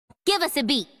Give us a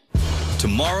beat.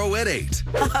 Tomorrow at 8.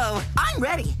 Oh, I'm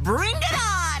ready. Bring it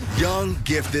on! Young,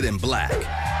 Gifted, and Black.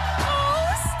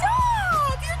 Oh,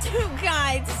 stop! You're too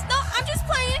kind. No, I'm just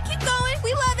playing. Keep going.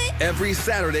 We love it. Every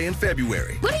Saturday in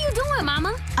February. What are you doing,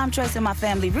 Mama? I'm tracing my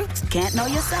family roots. Can't know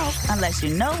yourself unless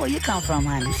you know where you come from,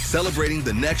 honey. Celebrating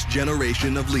the next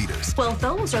generation of leaders. Well,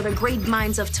 those are the great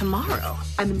minds of tomorrow.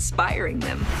 I'm inspiring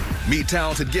them. Meet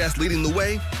talented guests leading the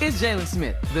way. It's Jalen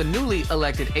Smith, the newly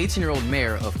elected 18-year-old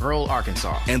mayor of Earl,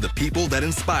 Arkansas. And the people that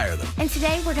inspire them. And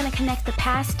today we're going to connect the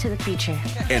past to the future.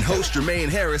 And host Jermaine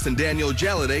Harris and Danielle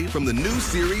Jaladay from the new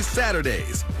series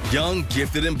Saturdays. Young,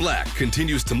 Gifted, and Black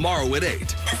continues tomorrow at 8.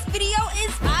 This video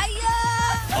is fire!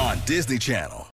 On Disney Channel.